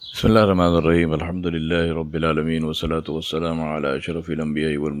بسم الله الرحمن الرحيم الحمد لله رب العالمين والصلاة والسلام على أشرف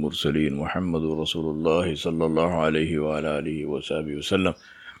الأنبياء والمرسلين محمد رسول الله صلى الله عليه وعلى آله وصحبه وسلم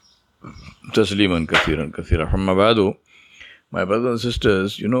تسليما كثيرا كثيرا. أما بعد, my brothers and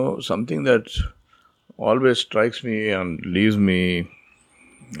sisters, something that always strikes me and leaves me,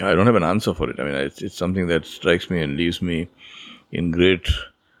 I don't have an answer for it. I mean, it's something that strikes me and leaves me in great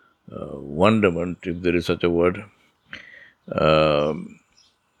wonderment, if there is such a word,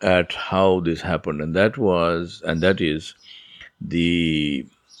 at how this happened, and that is the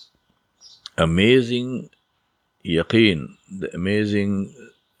amazing yaqeen, the amazing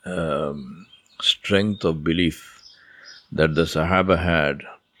strength of belief that the Sahaba had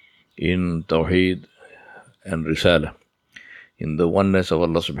in Tawheed and Risala, in the oneness of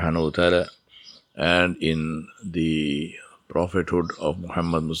Allah subhanahu wa ta'ala, and in the prophethood of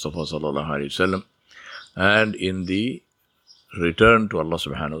Muhammad Mustafa sallallahu alaihi wasallam, and in the return to Allah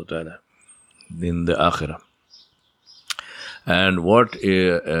subhanahu wa ta'ala in the akhirah. And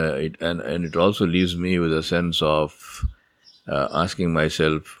it also leaves me with a sense of asking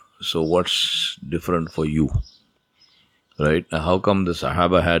myself, so what's different for you? Right? Now, how come the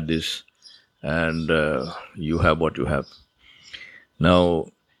Sahaba had this and you have what you have? Now,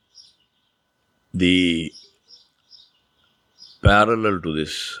 the parallel to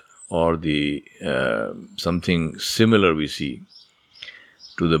this, or the something similar we see,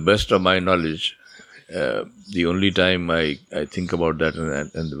 to the best of my knowledge, the only time I think about that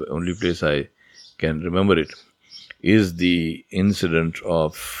and the only place I can remember it is the incident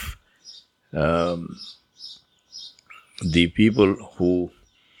of the people who,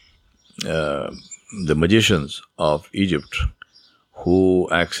 the magicians of Egypt, who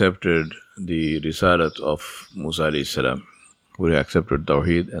accepted the Risalat of Musa alayhi salam, who accepted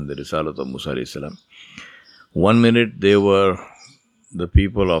Tawheed and the Risalat of Musa alayhi salam. 1 minute they were the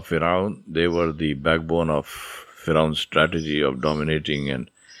people of Firaun, they were the backbone of Firaun's strategy of dominating and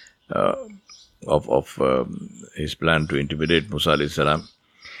of his plan to intimidate Musa alayhi salam.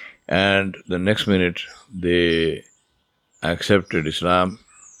 And the next minute they accepted Islam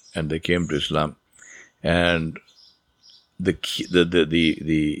and they came to Islam. And the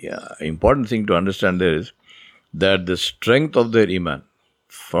important thing to understand there is that the strength of their iman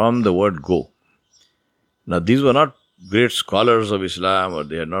from the word go. Now, these were not great scholars of Islam, or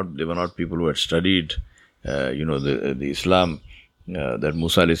they were not people who had studied, the Islam that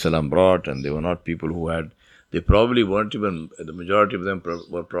Musa alayhi salam brought, and they were not people who had. They probably weren't even. The majority of them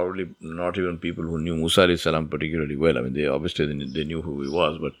were probably not even people who knew Musa alayhi salam particularly well. I mean, they obviously they knew who he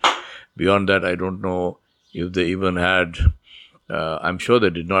was, but beyond that, I don't know if they even had. I'm sure they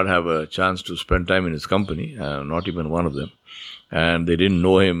did not have a chance to spend time in his company, not even one of them. And they didn't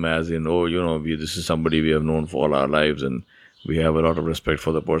know him as in, this is somebody we have known for all our lives and we have a lot of respect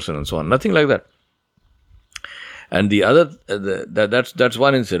for the person and so on. Nothing like that. And the other, that's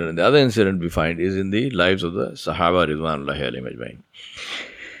one incident. The other incident we find is in the lives of the Sahaba Ridwanullahi alayhim ajma'in.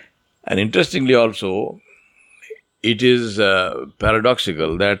 And interestingly also, it is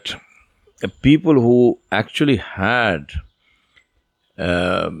paradoxical that people who actually had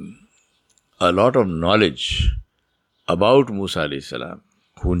a lot of knowledge about Musa alayhi salam,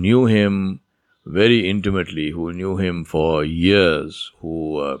 who knew him very intimately, who knew him for years,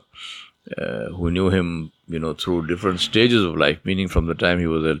 who knew him, through different stages of life, meaning from the time he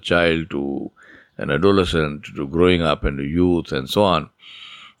was a child to an adolescent, to growing up and to youth and so on,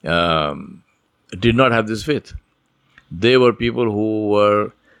 did not have this faith. They were people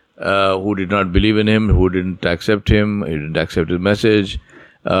who did not believe in him, who didn't accept him, he didn't accept his message,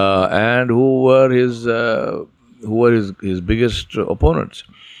 and who were his biggest opponents.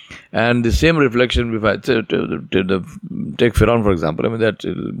 And the same reflection we find, take Firaun for example. I mean, that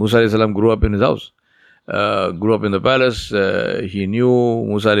Musa alayhi salam grew up in his house, grew up in the palace. He knew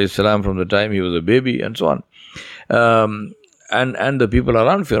Musa alayhi salam from the time he was a baby and so on. And the people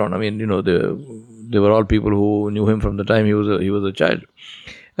around Firaun, I mean, they were all people who knew him from the time he was a child.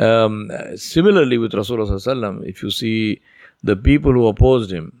 Similarly with Rasulullah sallallahu alaihi wasallam, if you see the people who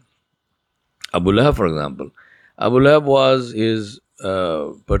opposed him, Abu Lahab for example, Abu Lahab was his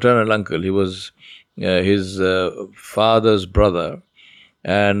paternal uncle. He was his father's brother,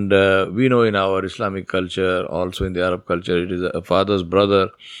 and we know in our Islamic culture, also in the Arab culture, it is a father's brother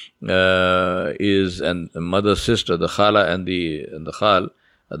is and a mother's sister, the khala and the khal,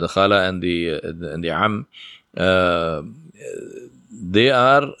 the khala and the am. They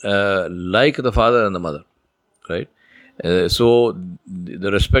are like the father and the mother, right? So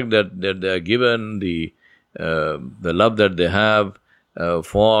the respect that they are given, the love that they have,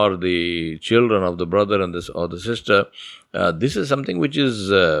 for the children of the brother and or the sister. This is something which is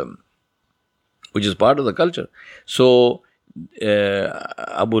part of the culture. So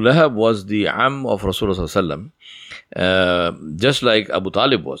Abu Lahab was the Am of Rasulullah sallallahu alaihi wasallam, just like Abu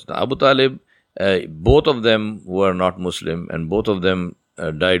Talib was. Now, Abu Talib, both of them were not Muslim, and both of them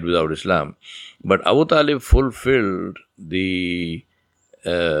died without Islam. But Abu Talib fulfilled the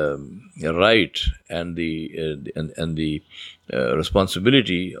right and the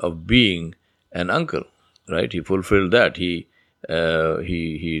responsibility of being an uncle. Right? He fulfilled that. He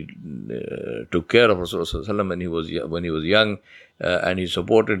took care of Rasulullah when he was young, and he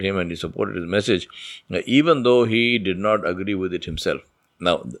supported him and he supported his message, even though he did not agree with it himself.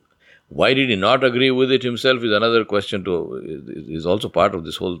 Now, why did he not agree with it himself is another question. Is also part of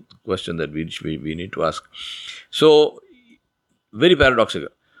this whole question that we need to ask. So, very paradoxical.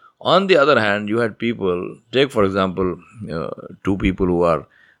 On the other hand, you had people, take for example, two people who are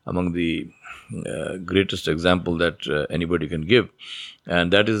among the greatest example that anybody can give,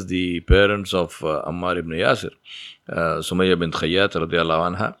 and that is the parents of Ammar ibn Yasir, Sumayya bint Khayyat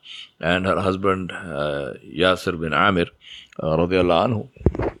radiyallahu anha, and her husband Yasir bin Amir radiyallahu anhu.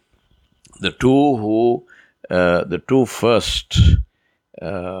 The two first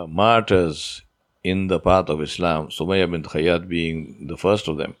martyrs in the path of Islam, Sumayya bint Khayyat being the first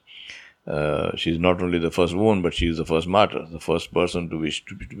of them. She's not only the first woman, but she is the first martyr, the first person to be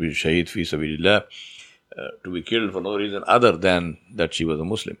shaheed fi sabilillah, to be killed for no reason other than that she was a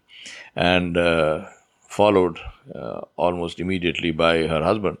Muslim, and followed almost immediately by her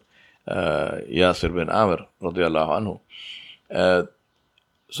husband, Yasir bin Amr radiyallahu anhu.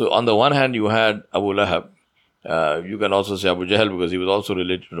 So on the one hand, you had Abu Lahab. You can also say Abu Jahl, because he was also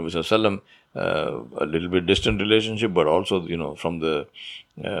related to Nabi Sallallahu Alaihi Wasallam, a little bit distant relationship, but also, from the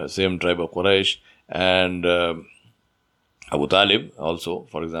same tribe of Quraysh. And Abu Talib also,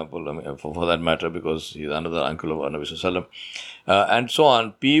 for example, for that matter, because he's another uncle of Nabi Sallallahu Alaihi Wasallam. And so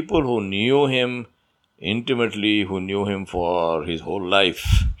on. People who knew him intimately, who knew him for his whole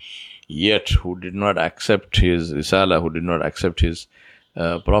life, yet who did not accept his risala, who did not accept his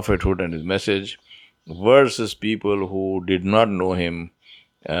prophethood and his message, versus people who did not know him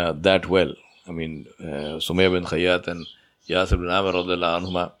that well. I mean, Sumayya bin Khayyat and Yasir bin Amr radiyallahu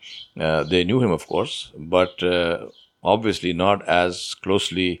anhuma, they knew him, of course, but obviously not as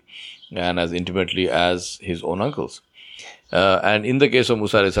closely and as intimately as his own uncles. And in the case of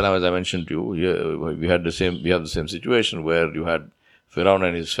Musa alayhi salam, as I mentioned to you, we have the same situation where you had Firaun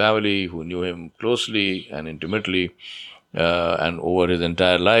and his family who knew him closely and intimately, and over his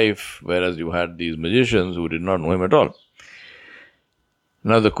entire life, whereas you had these magicians who did not know him at all.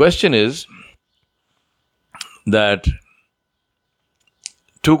 Now the question is that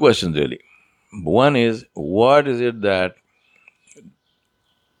two questions really. One is, what is it that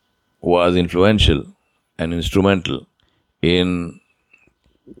was influential and instrumental in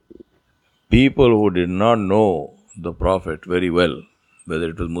people who did not know the Prophet very well, whether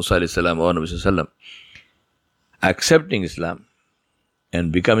it was Musa alayhi salam or Nabi sallallahu alaihi wasallam, accepting Islam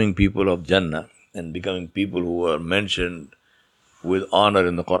and becoming people of Jannah and becoming people who are mentioned with honor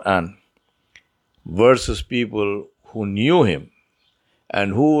in the Quran, versus people who knew him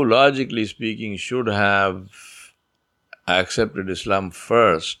and who, logically speaking, should have accepted Islam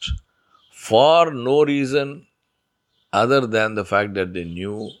first for no reason other than the fact that they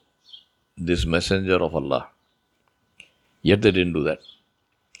knew this messenger of Allah. Yet they didn't do that.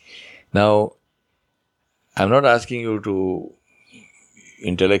 Now, I'm not asking you to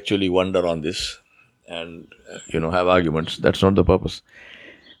intellectually wonder on this and, have arguments. That's not the purpose.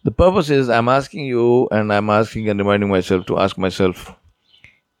 The purpose is, I'm asking you, and I'm asking and reminding myself to ask myself,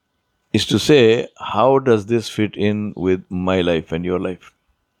 is to say, how does this fit in with my life and your life?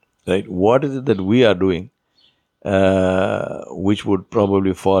 Right? What is it that we are doing which would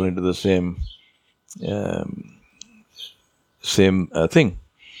probably fall into the same thing,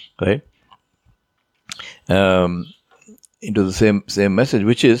 right? Into the same message,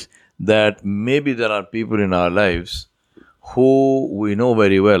 which is that maybe there are people in our lives who we know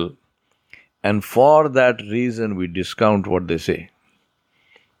very well, and for that reason we discount what they say.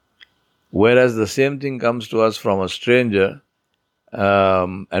 Whereas the same thing comes to us from a stranger,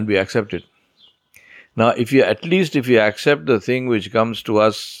 and we accept it. Now, if you accept the thing which comes to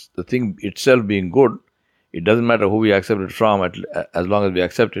us, the thing itself being good, it doesn't matter who we accept it from, as long as we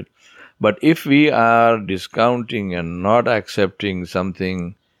accept it. But if we are discounting and not accepting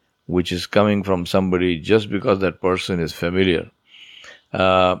something which is coming from somebody just because that person is familiar,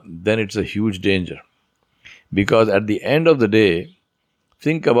 then it's a huge danger. Because at the end of the day,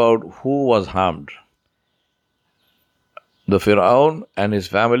 think about who was harmed. The Fir'aun and his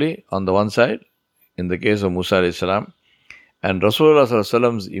family on the one side, in the case of Musa alayhi salam, and Rasulullah sallallahu alaihi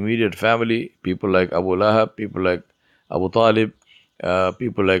wasallam's immediate family, people like Abu Lahab, people like Abu Talib,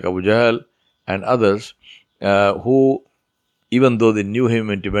 people like Abu Jahl and others, who, even though they knew him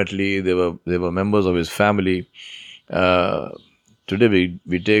intimately, they were members of his family. Today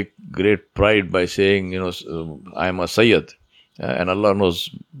we take great pride by saying, I am a Sayyid. And Allah knows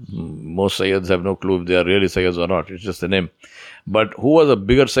most Sayyids have no clue if they are really Sayyids or not. It's just a name. But who was a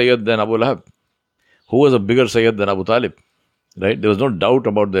bigger Sayyid than Abu Lahab? Who was a bigger Sayyid than Abu Talib? Right? There was no doubt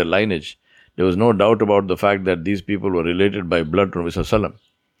about their lineage. There was no doubt about the fact that these people were related by blood to Nabi Sallallahu Alaihi Wasallam.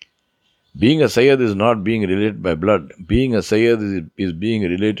 Being a Sayyid is not being related by blood. Being a Sayyid is being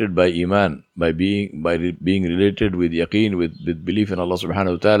related by Iman, by being related with yaqeen, with belief in Allah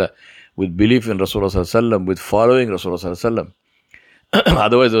subhanahu wa ta'ala, with belief in Rasulullah sallallahu alaihi wasallam, with following Rasulullah sallallahu alaihi wasallam.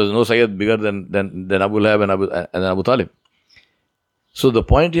 Otherwise, there was no Sayyid bigger than Abu Lahab and Abu Talib. So the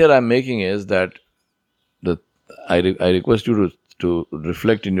point here I'm making is that I request you to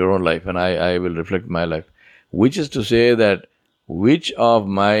reflect in your own life, and I will reflect my life, which is to say that which of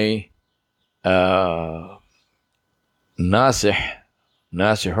my nasihun,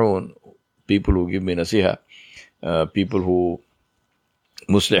 people who give me nasiha, people who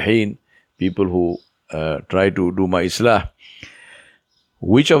muslihin, people who try to do my islah,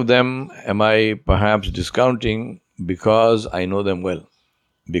 which of them am I perhaps discounting because I know them well,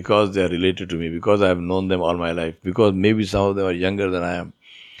 because they are related to me, because I have known them all my life, because maybe some of them are younger than I am,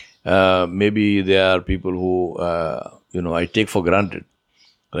 maybe they are people who I take for granted,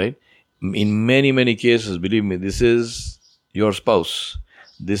 right? In many, many cases, believe me, this is your spouse,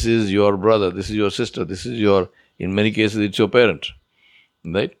 this is your brother, this is your sister, in many cases, it's your parent,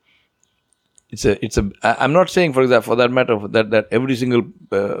 right? I'm not saying, for example, for that matter, that every single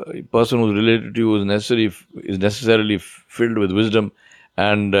person who's related to you is necessarily filled with wisdom,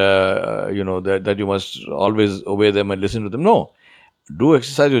 and that you must always obey them and listen to them. No, do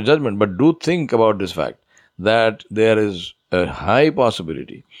exercise your judgment, but do think about this fact that there is a high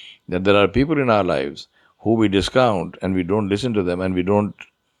possibility that there are people in our lives who we discount and we don't listen to them and we don't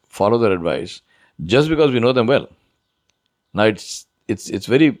follow their advice just because we know them well. Now it's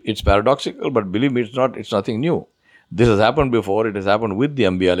paradoxical, but believe me, it's nothing new. This has happened before. It has happened with the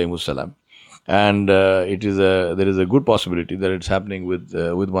Anbiya alayhimus salam, and there is a good possibility that it's happening with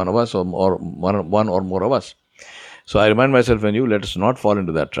one of us or one or more of us. So I remind myself and you, let us not fall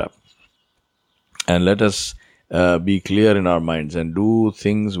into that trap, and let us be clear in our minds and do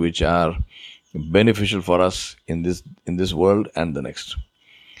things which are beneficial for us in this world and the next.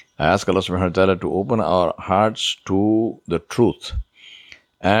 I ask Allah subhanahu wa ta'ala to open our hearts to the truth,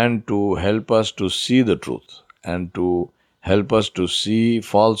 and to help us to see the truth, and to help us to see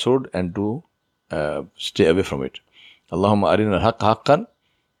falsehood and to stay away from it. Allahumma arina al-haqqa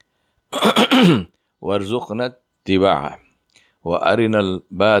haqqan warzuqna ittiba'ah wa arina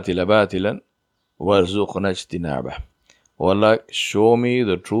al-batila batilan warzuqna ijtinabah. O Allah, show me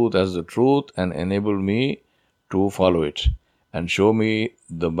the truth as the truth and enable me to follow it, and show me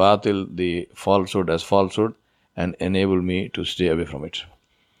the batil, the falsehood as falsehood, and enable me to stay away from it.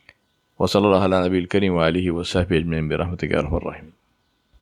 وصلى الله على نبي الكريم وآله وصحبه أجمعين برحمتك يا أرحم الراحمين.